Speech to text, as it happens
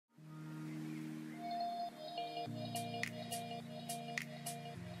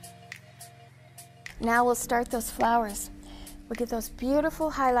Now we'll start those flowers. We'll get those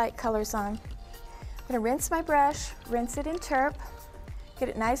beautiful highlight colors on. I'm gonna rinse my brush, rinse it in turp, get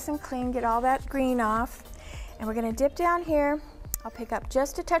it nice and clean, get all that green off. And we're gonna dip down here. I'll pick up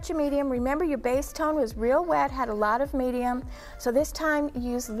just a touch of medium. Remember, your base tone was real wet, had a lot of medium. So this time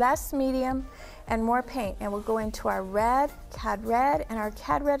use less medium and more paint. And we'll go into our red, Cad Red, and our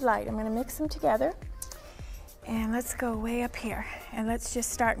Cad Red Light. I'm gonna mix them together. And let's go way up here. And let's just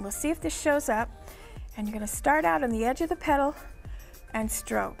start, and we'll see if this shows up. And you're gonna start out on the edge of the petal and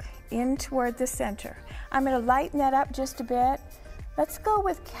stroke in toward the center. I'm gonna lighten that up just a bit. Let's go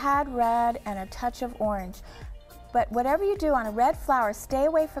with Cad Red and a touch of orange. But whatever you do on a red flower, stay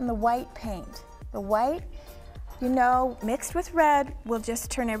away from the white paint. The white, you know, mixed with red will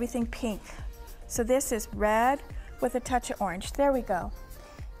just turn everything pink. So this is red with a touch of orange. There we go.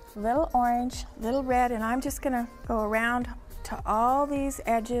 Little orange, little red, and I'm just gonna go around to all these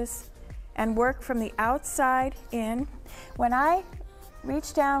edges and work from the outside in. When I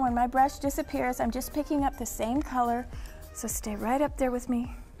reach down, when my brush disappears, I'm just picking up the same color. So stay right up there with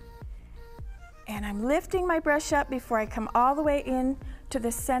me. And I'm lifting my brush up before I come all the way in to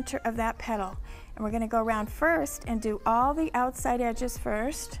the center of that petal. And we're gonna go around first and do all the outside edges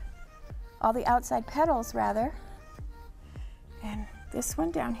first, all the outside petals rather. And this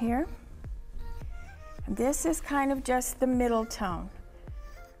one down here. And this is kind of just the middle tone.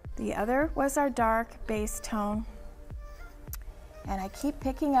 The other was our dark base tone. And I keep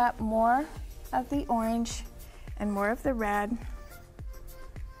picking up more of the orange and more of the red.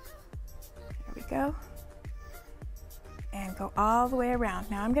 There we go. And go all the way around.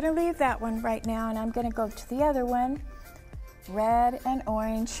 Now I'm gonna leave that one right now, and I'm gonna go to the other one, red and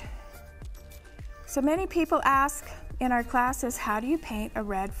orange. So many people ask in our classes, how do you paint a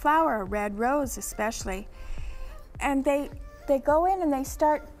red flower, a red rose especially? And they go in and they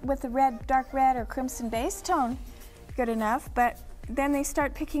start with the red, dark red or crimson base tone, good enough, but then they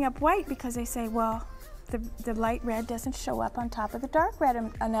start picking up white because they say, well, the light red doesn't show up on top of the dark red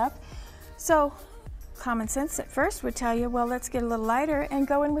enough. So common sense at first would tell you, well, let's get a little lighter and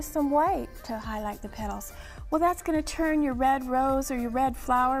go in with some white to highlight the petals. Well, that's gonna turn your red rose or your red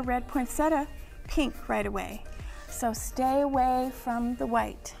flower, red poinsettia, pink right away. So stay away from the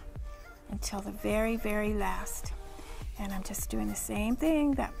white until the very, very last. And I'm just doing the same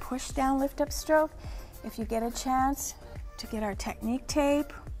thing, that push down, lift up stroke. If you get a chance to get our technique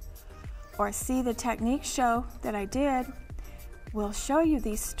tape or see the technique show that I did, we'll show you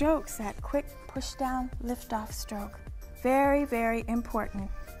these strokes, that quick push down, lift off stroke. Very, very important.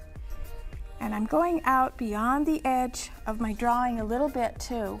 And I'm going out beyond the edge of my drawing a little bit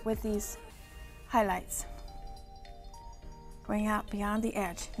too with these highlights. Going out beyond the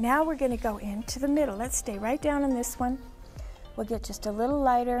edge. Now we're going to go into the middle. Let's stay right down on this one. We'll get just a little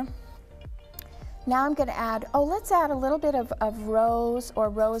lighter. Now I'm going to add, let's add a little bit of rose or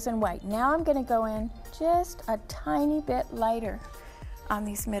rose and white. Now I'm going to go in just a tiny bit lighter on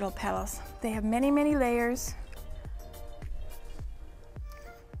these middle petals. They have many, many layers.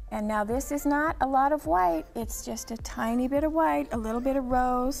 And now this is not a lot of white. It's just a tiny bit of white, a little bit of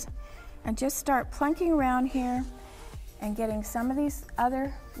rose, and just start plunking around here and getting some of these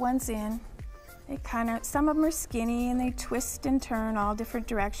other ones in. They some of them are skinny and they twist and turn all different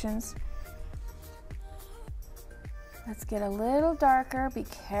directions. Let's get a little darker. Be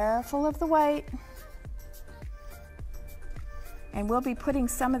careful of the white. And we'll be putting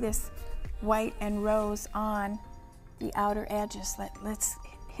some of this white and rose on the outer edges. Let's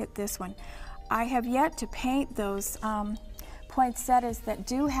hit this one. I have yet to paint those poinsettias that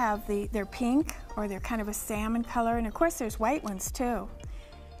do have they're pink or they're kind of a salmon color, and of course there's white ones too,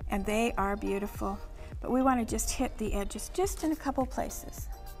 and they are beautiful. But we want to just hit the edges just in a couple places.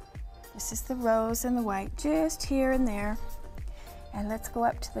 This is the rose and the white just here and there. And let's go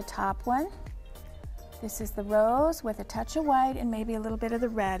up to the top one. This is the rose with a touch of white and maybe a little bit of the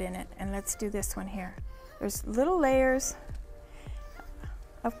red in it. And let's do this one here. There's little layers.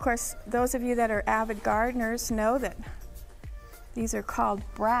 Of course, those of you that are avid gardeners know that these are called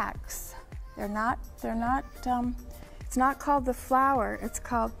bracts. It's not called the flower, it's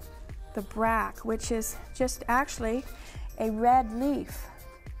called the bract, which is just actually a red leaf.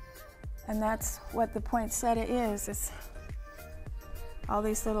 And that's what the poinsettia is. It's all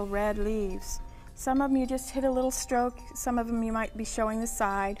these little red leaves. Some of them you just hit a little stroke, some of them you might be showing the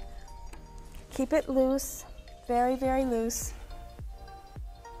side. Keep it loose, very, very loose.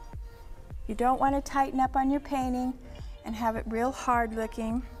 You don't want to tighten up on your painting and have it real hard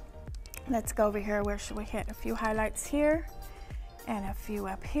looking. Let's go over here. Where should we hit? A few highlights here and a few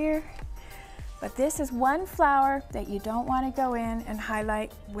up here. But this is one flower that you don't want to go in and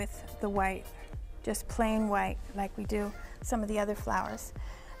highlight with the white. just plain white like we do some of the other flowers.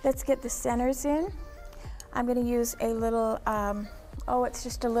 Let's get the centers in. I'm going to use a little, it's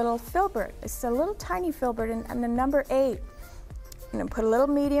just a little filbert. It's a little tiny filbert and the number 8. I'm going to put a little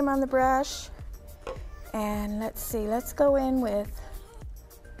medium on the brush. And let's see, let's go in with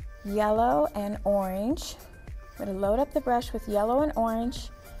yellow and orange. I'm going to load up the brush with yellow and orange.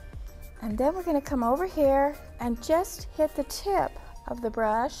 And then we're going to come over here and just hit the tip of the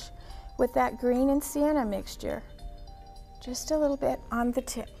brush with that green and sienna mixture. Just a little bit on the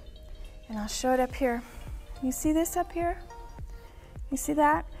tip. And I'll show it up here. You see this up here? You see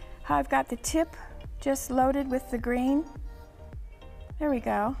that? How I've got the tip just loaded with the green? There we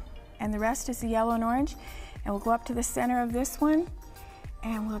go. And the rest is the yellow and orange. And we'll go up to the center of this one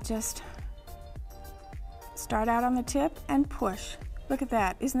and we'll just start out on the tip and push. Look at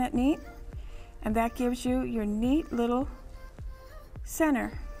that, isn't that neat? And that gives you your neat little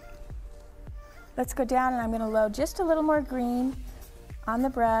center. Let's go down and I'm going to load just a little more green on the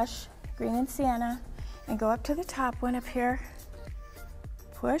brush, green and sienna, and go up to the top one up here,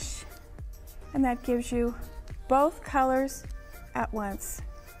 push, and that gives you both colors at once.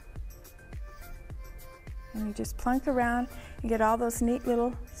 And you just plunk around and get all those neat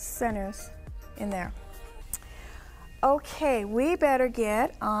little centers in there. Okay, we better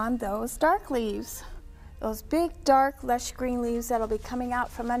get on those dark leaves. Those big, dark, lush green leaves that'll be coming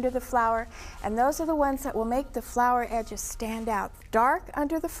out from under the flower, and those are the ones that will make the flower edges stand out. Dark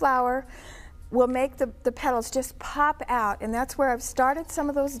under the flower will make the petals just pop out, and that's where I've started some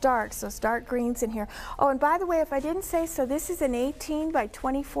of those dark greens in here. Oh, and by the way, if I didn't say so, this is an 18 by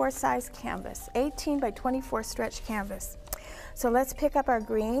 24 size canvas, 18 by 24 stretch canvas. So let's pick up our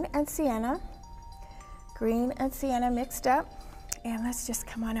green and sienna mixed up. And let's just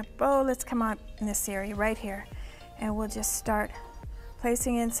come on up, let's come on in this area right here. And we'll just start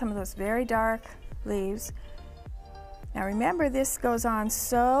placing in some of those very dark leaves. Now remember, this goes on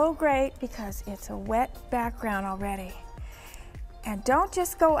so great because it's a wet background already. And don't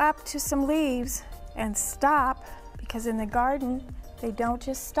just go up to some leaves and stop, because in the garden, they don't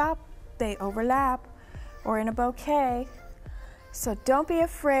just stop, they overlap, or in a bouquet. So don't be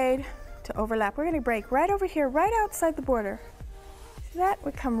afraid to overlap. We're going to break right over here, right outside the border. That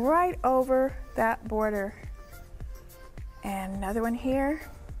would come right over that border. And another one here.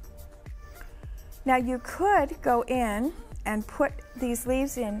 Now you could go in and put these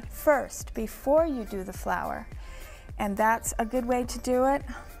leaves in first before you do the flower. And that's a good way to do it.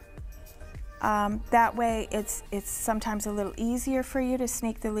 That way it's sometimes a little easier for you to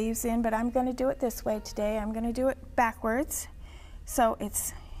sneak the leaves in, but I'm going to do it this way today. I'm going to do it backwards. So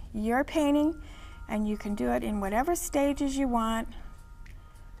it's your painting and you can do it in whatever stages you want.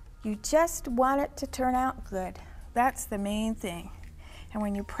 You just want it to turn out good. That's the main thing. And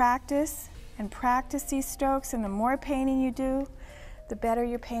when you practice and practice these strokes, and the more painting you do, the better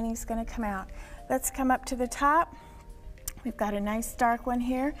your painting's going to come out. Let's come up to the top. We've got a nice dark one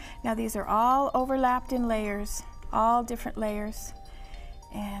here. Now these are all overlapped in layers, all different layers.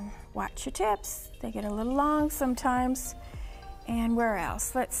 And watch your tips. They get a little long sometimes. And where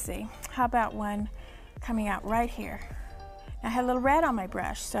else? Let's see. How about one coming out right here? I had a little red on my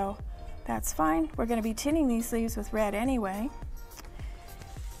brush, so that's fine. We're going to be tinting these leaves with red anyway.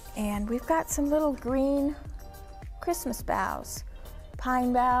 And we've got some little green Christmas boughs,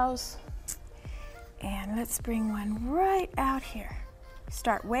 pine boughs. And let's bring one right out here.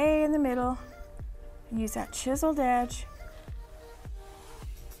 Start way in the middle and use that chiseled edge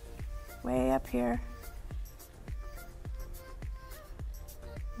way up here.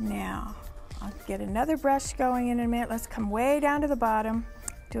 Now, I'll get another brush going in a minute. Let's come way down to the bottom,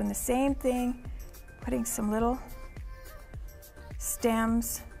 doing the same thing, putting some little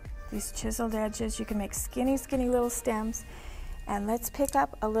stems, these chiseled edges. You can make skinny, skinny little stems. And let's pick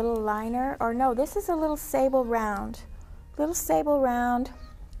up a little liner, or no, this is a little sable round.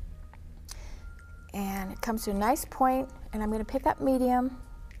 And it comes to a nice point, and I'm going to pick up medium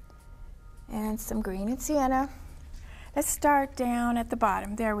and some green and sienna. Let's start down at the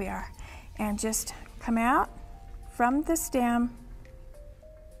bottom. There we are. And just come out from the stem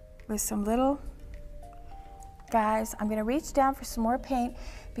with some little guys. I'm going to reach down for some more paint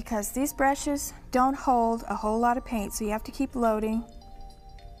because these brushes don't hold a whole lot of paint, so you have to keep loading.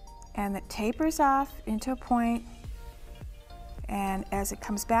 And it tapers off into a point, and as it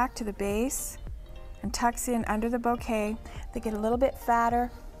comes back to the base and tucks in under the bouquet, they get a little bit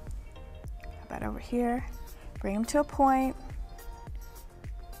fatter. How about over here? Bring them to a point,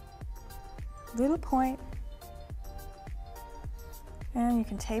 little point, and you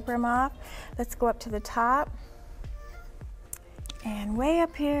can taper them off. Let's go up to the top And way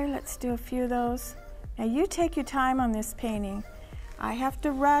up here, let's do a few of those. Now you take your time on this painting. I have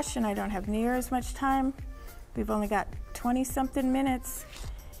to rush and I don't have near as much time. We've only got 20-something minutes,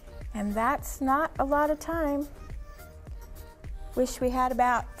 and that's not a lot of time. Wish we had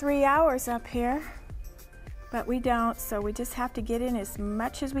about 3 hours up here, but we don't, so we just have to get in as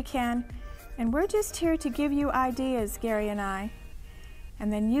much as we can. And we're just here to give you ideas, Gary and I.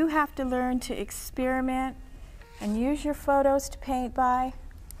 And then you have to learn to experiment and use your photos to paint by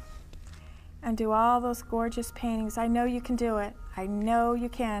and do all those gorgeous paintings. I know you can do it. I know you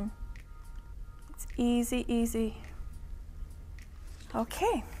can. It's easy, easy.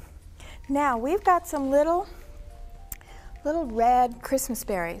 Okay, now we've got some little red Christmas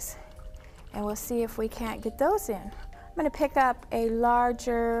berries, and we'll see if we can't get those in. I'm going to pick up a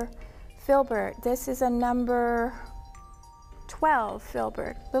larger filbert. This is a number 12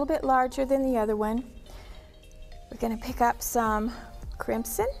 filbert, a little bit larger than the other one. We're going to pick up some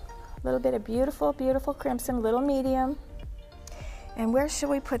crimson, a little bit of beautiful, beautiful crimson, a little medium. And where should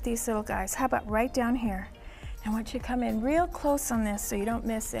we put these little guys? How about right down here? I want you to come in real close on this so you don't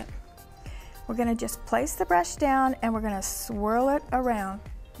miss it. We're going to just place the brush down and we're going to swirl it around.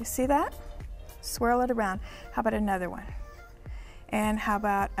 You see that? Swirl it around. How about another one? And how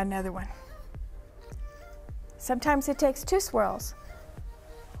about another one? Sometimes it takes 2 swirls.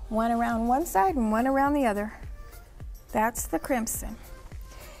 One around one side and one around the other. That's the crimson.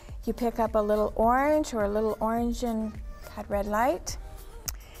 You pick up a little orange or a little orange and red light,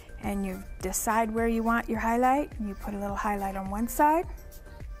 and you decide where you want your highlight. You put a little highlight on one side.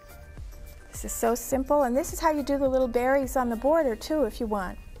 This is so simple, and this is how you do the little berries on the border too if you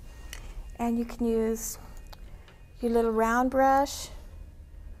want. And you can use your little round brush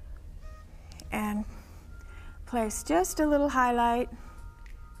and place just a little highlight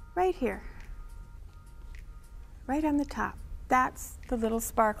right here, right on the top. That's the little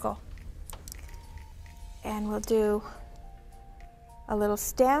sparkle. And we'll do a little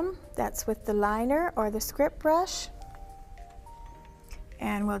stem. That's with the liner or the script brush.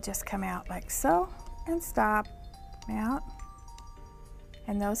 And we'll just come out like so and stop, out.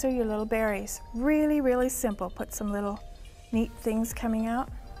 And those are your little berries. Really, really simple. Put some little neat things coming out.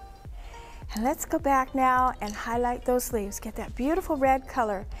 And let's go back now and highlight those leaves. Get that beautiful red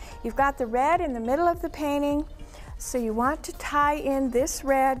color. You've got the red in the middle of the painting, so you want to tie in this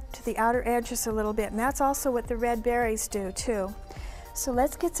red to the outer edges a little bit, and that's also what the red berries do too. So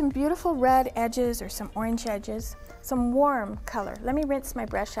let's get some beautiful red edges or some orange edges, some warm color. Let me rinse my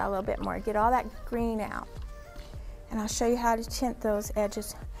brush out a little bit more, get all that green out. And I'll show you how to tint those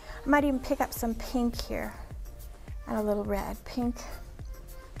edges. I might even pick up some pink here and a little red, pink.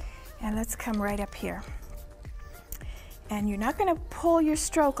 And let's come right up here. And you're not going to pull your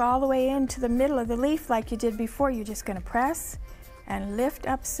stroke all the way into the middle of the leaf like you did before. You're just going to press and lift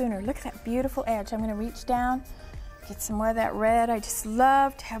up sooner. Look at that beautiful edge. I'm going to reach down, get some more of that red. I just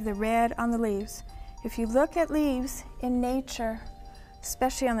love to have the red on the leaves. If you look at leaves in nature,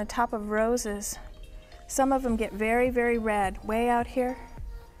 especially on the top of roses, some of them get very, very red. Way out here.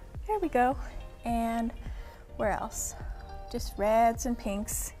 There we go. And where else? Just reds and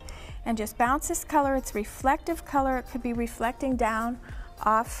pinks. And just bounce this color. It's reflective color. It could be reflecting down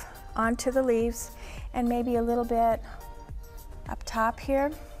off onto the leaves, and maybe a little bit up top here.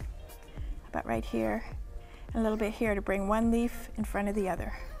 How about right here? And a little bit here to bring one leaf in front of the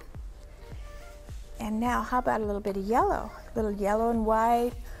other. And now how about a little bit of yellow? A little yellow and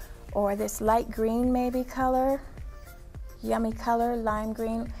white, or this light green maybe color. Yummy color, lime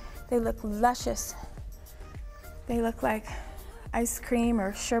green. They look luscious. They look like ice cream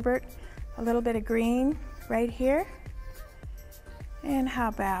or sherbet. A little bit of green right here. And how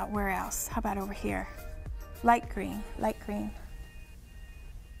about, where else? How about over here? Light green, light green.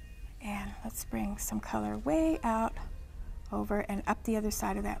 And let's bring some color way out over and up the other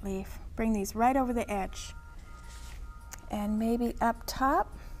side of that leaf. Bring these right over the edge. And maybe up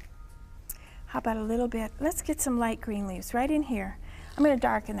top, how about a little bit, let's get some light green leaves right in here. I'm going to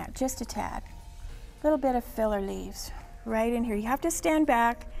darken that just a tad. A little bit of filler leaves right in here. You have to stand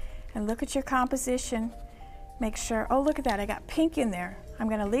back and look at your composition. Make sure, oh look at that, I got pink in there. I'm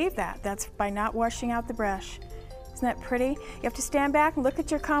going to leave that. That's by not washing out the brush. Isn't that pretty? You have to stand back and look at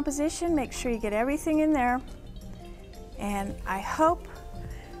your composition. Make sure you get everything in there. And I hope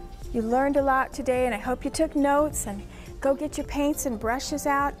you learned a lot today, and I hope you took notes, and go get your paints and brushes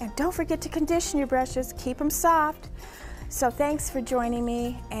out, and don't forget to condition your brushes. Keep them soft. So thanks for joining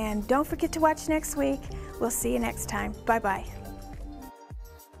me, and don't forget to watch next week. We'll see you next time. Bye-bye.